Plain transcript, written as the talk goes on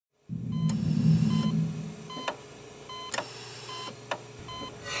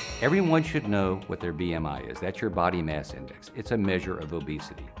Everyone should know what their BMI is. That's your body mass index. It's a measure of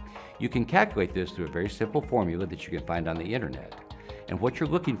obesity. You can calculate this through a very simple formula that you can find on the internet. And what you're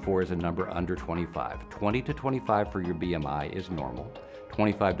looking for is a number under 25. 20 to 25 for your BMI is normal.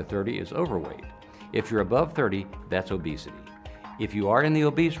 25 to 30 is overweight. If you're above 30, that's obesity. If you are in the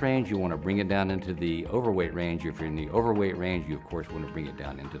obese range, you want to bring it down into the overweight range. If you're in the overweight range, you of course want to bring it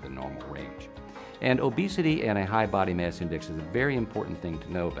down into the normal range. And obesity and a high body mass index is a very important thing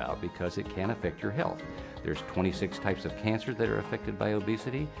to know about because it can affect your health. There's 26 types of cancer that are affected by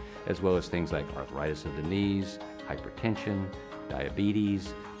obesity, as well as things like arthritis of the knees, hypertension,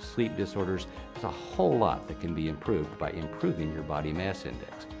 diabetes, sleep disorders. There's a whole lot that can be improved by improving your body mass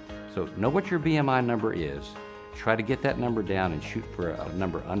index. So know what your BMI number is, try to get that number down and shoot for a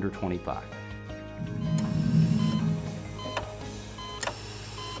number under 25.